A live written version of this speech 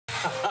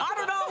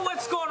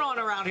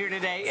around here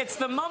today. It's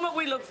the moment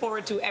we look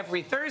forward to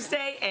every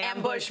Thursday,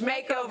 Ambush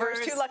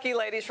Makeovers. Two lucky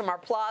ladies from our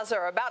plaza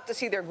are about to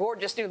see their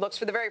gorgeous new looks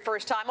for the very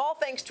first time, all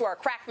thanks to our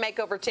crack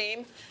makeover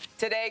team.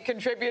 Today,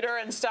 contributor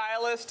and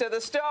stylist to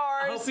the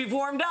stars. I hope you've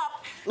warmed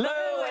up.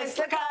 Louis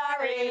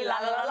Licari, la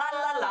la la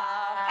la la.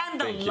 And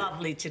the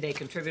lovely Today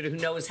contributor who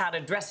knows how to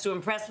dress to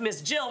impress,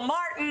 Miss Jill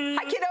Martin.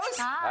 Hi, kiddos.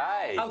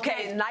 Hi.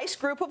 Okay, nice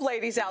group of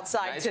ladies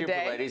outside Nice today. group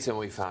of ladies, and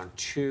we found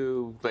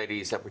two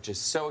ladies that were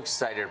just so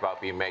excited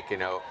about being made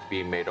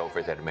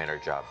over that it made our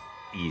job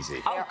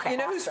easy. Okay. You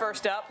know who's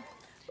first up?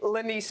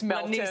 Lenice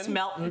Melton. Lenice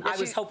Melton. I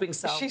was hoping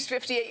so. She's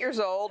 58 years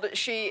old.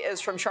 She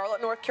is from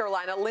Charlotte, North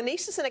Carolina.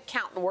 Lenice is an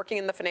accountant working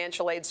in the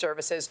financial aid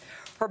services.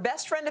 Her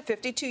best friend of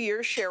 52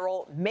 years,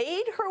 Cheryl,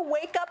 made her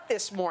wake up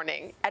this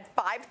morning at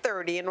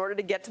 5:30 in order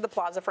to get to the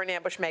plaza for an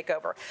ambush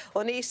makeover.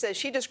 Lenice says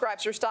she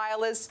describes her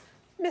style as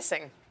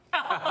missing.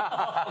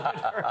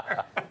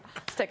 Let's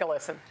take a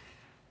listen.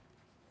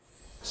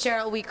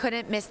 Cheryl, we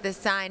couldn't miss the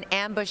sign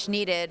ambush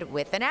needed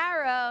with an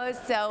arrow,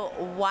 so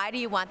why do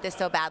you want this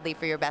so badly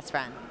for your best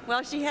friend?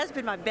 Well, she has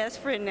been my best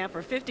friend now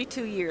for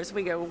 52 years.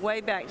 We go way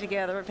back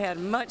together. We've had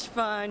much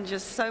fun,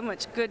 just so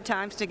much good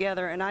times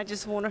together, and I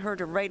just wanted her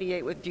to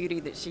radiate with beauty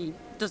that she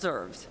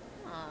deserves.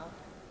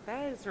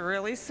 That is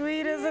really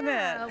sweet, isn't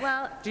it?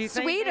 Well, Do you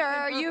think sweeter, they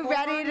can are you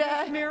perform ready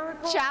this to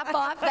miracle? chop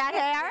off that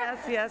hair?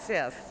 Yes, yes,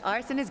 yes.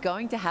 Arson is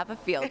going to have a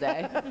field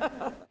day.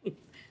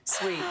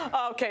 Sweet.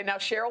 Okay, now,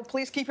 Cheryl,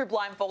 please keep your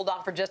blindfold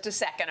on for just a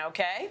second,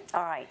 okay?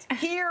 All right.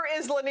 Here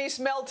is Lenice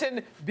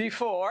Melton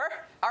before.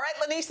 All right,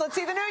 Lenice, let's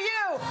see the new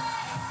you.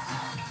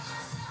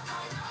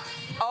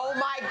 Oh,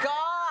 my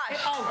gosh.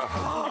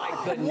 Oh,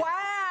 my goodness. Wow.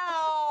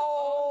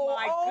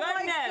 Oh, my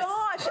goodness.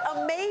 My gosh,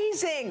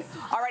 amazing.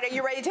 All right, are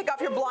you ready to take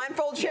off your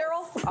blindfold,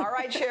 Cheryl? All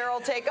right,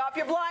 Cheryl, take off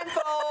your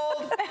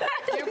blindfold.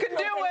 You can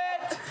do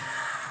it.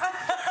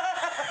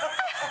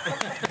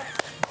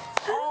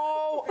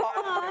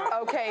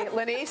 Okay,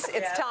 Lenice,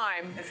 it's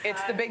time.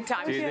 It's the big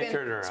time. Do the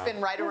turnaround.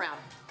 Spin right around.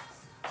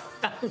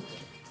 I'm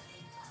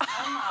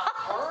not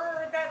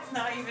her. That's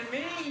not even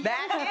me.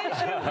 That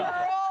is you,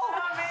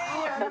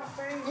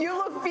 girl. You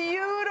look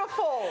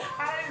beautiful.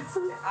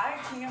 I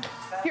can't.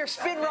 Here,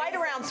 spin right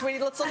around, sweetie.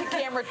 Let's look at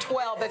camera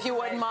 12, if you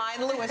wouldn't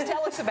mind. Louis,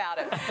 tell us about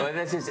it. Well,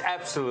 this is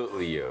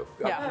absolutely you.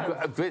 Yeah.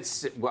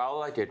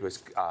 All I did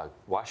was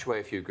wash away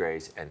a few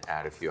grays and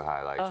add a few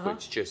highlights,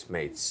 which just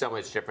made so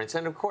much difference.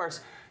 And of course,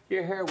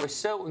 your hair was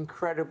so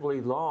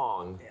incredibly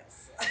long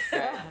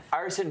that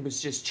Arson was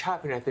just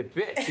chopping at the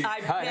bit to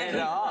cut it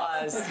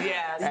off.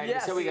 Yes.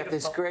 And so we got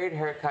this great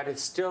haircut.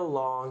 It's still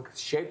long,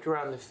 shaped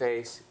around the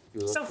face. You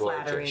look So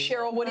gorgeous. flattering.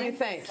 Cheryl, what do you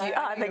think?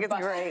 I think it's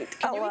great.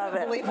 Can you even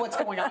believe what's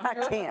going on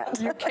here? I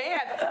can't. You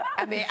can't.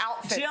 And the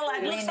outfit. Jill,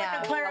 it looks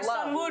like a Clara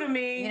Sunwoo to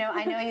me. You know,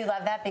 I know you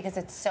love that because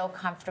it's so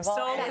comfortable.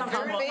 So and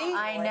comfortable.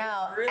 I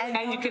know.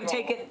 And you can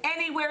take it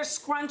anywhere,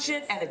 scrunch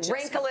it, and it just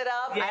Wrinkle it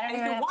up. Yeah, and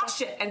you can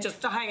wash it and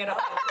just hang it up.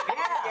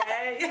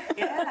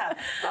 Yeah.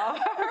 All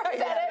right.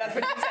 That's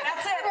what you said.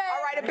 That's it.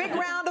 All right, a big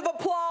round of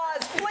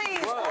applause,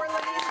 please, for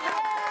Lenice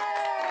Melton.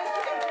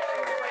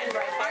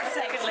 Our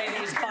second lady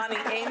is Bonnie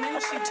Amon.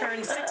 She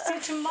turns 60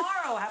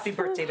 tomorrow. Happy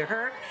birthday to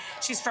her.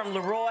 She's from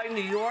Leroy,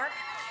 New York.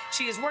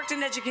 She has worked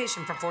in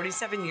education for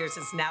 47 years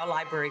as now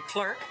library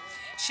clerk.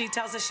 She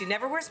tells us she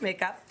never wears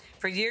makeup.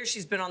 For years,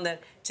 she's been on the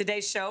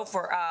Today Show.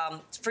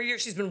 For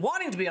years, she's been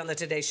wanting to be on the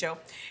Today Show.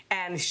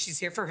 And she's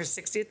here for her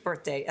 60th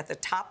birthday at the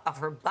top of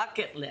her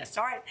bucket list.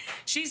 All right,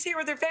 she's here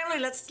with her family.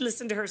 Let's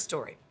listen to her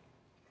story.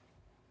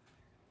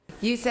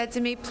 You said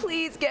to me,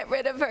 please get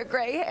rid of her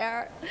gray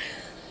hair.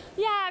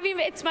 Yeah, I mean,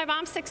 it's my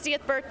mom's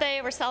 60th birthday.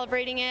 We're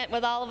celebrating it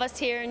with all of us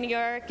here in New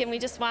York, and we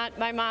just want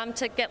my mom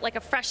to get like a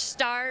fresh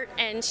start.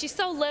 And she's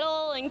so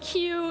little and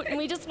cute, and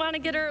we just want to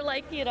get her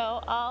like, you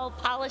know, all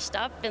polished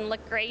up and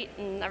look great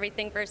and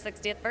everything for her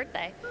 60th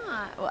birthday.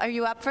 Well, are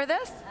you up for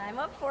this? I'm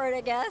up for it,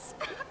 I guess.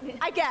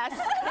 I guess.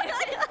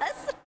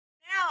 Yes.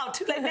 Now,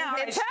 too late now.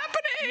 It's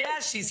happening.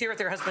 Yes, she's here with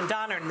her husband,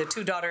 Donna, and the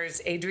two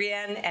daughters,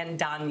 Adrienne and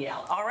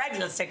Danielle. All right,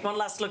 let's take one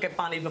last look at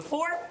Bonnie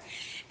before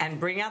and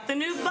bring out the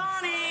new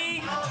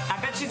Bonnie. I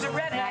bet she's a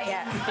redhead. Not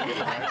yet.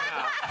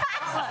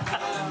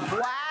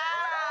 Wow.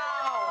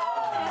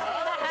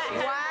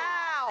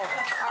 Wow.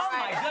 Oh,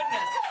 my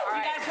goodness.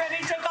 You guys ready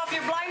to take off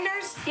your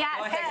blinders? Yeah.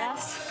 Go ahead.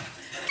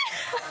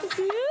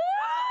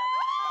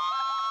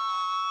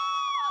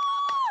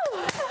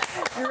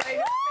 You ready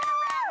to spin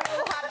around,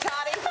 little hot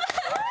toddy?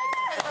 All right,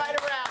 spin right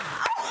around.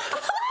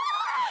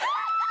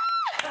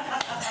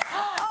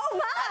 Oh,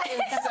 my.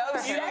 So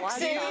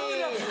sexy.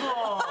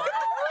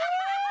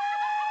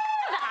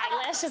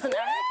 Eyelashes and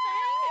everything.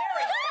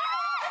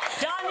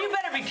 Don, you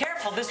better be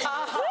careful. This one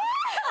is hot.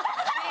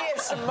 She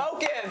is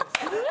smoking.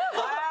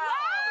 Wow.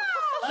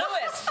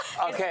 Louis.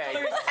 Okay.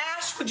 Is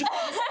ash. Would you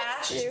call this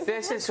ash?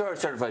 This is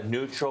sort of a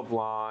neutral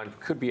blonde,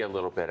 could be a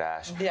little bit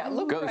ash. Yeah,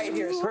 look Goes right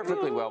here.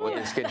 perfectly well with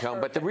the skin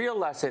tone. But the real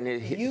lesson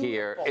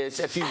here is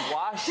if you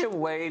wash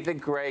away the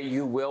gray,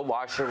 you will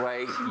wash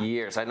away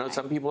years. I know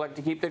some people like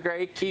to keep the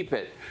gray, keep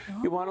it.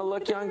 You want to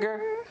look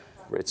younger?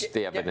 It's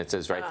the evidence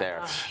is right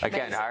there.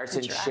 Again,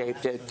 Arsen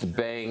shaped it, the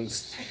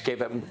bangs, gave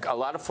him a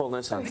lot of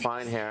fullness on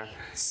fine hair,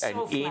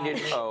 and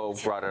Enid O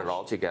brought it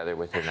all together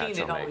with her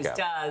natural makeup.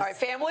 All right,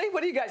 family,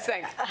 what do you guys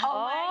think?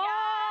 Oh my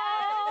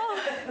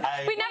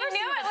God! We never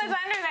knew it was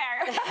under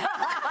there.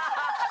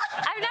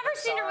 I've never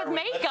seen her with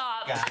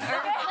makeup or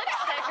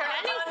lipstick or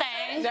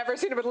anything. Never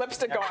seen her with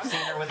lipstick on. Never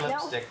seen her with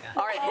lipstick.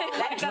 All right,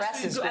 that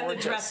dress is gorgeous. And the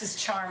dress is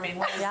charming.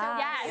 Yes.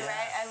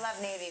 Right? I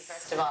love navy,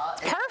 first of all.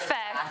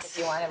 Perfect. If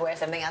you want to wear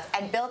something else.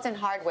 And built-in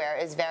hardware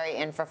is very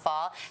in for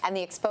fall. And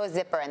the exposed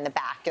zipper in the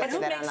back. You'll see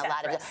that on a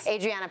lot of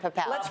Adriana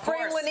Papel. Let's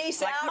bring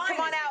Lanice out. Come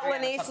on out,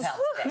 Lanice.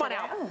 Come on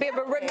out. Give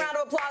a big round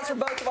of applause for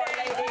both of our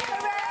ladies.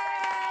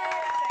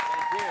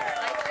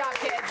 Nice job,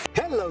 kids.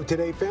 Hello,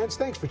 Today fans.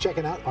 Thanks for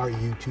checking out our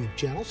YouTube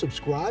channel.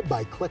 Subscribe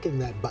by clicking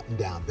that button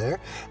down there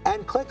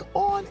and click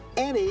on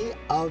any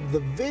of the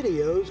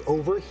videos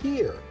over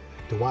here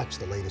to watch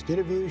the latest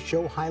interviews,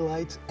 show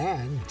highlights,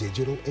 and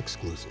digital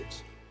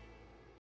exclusives.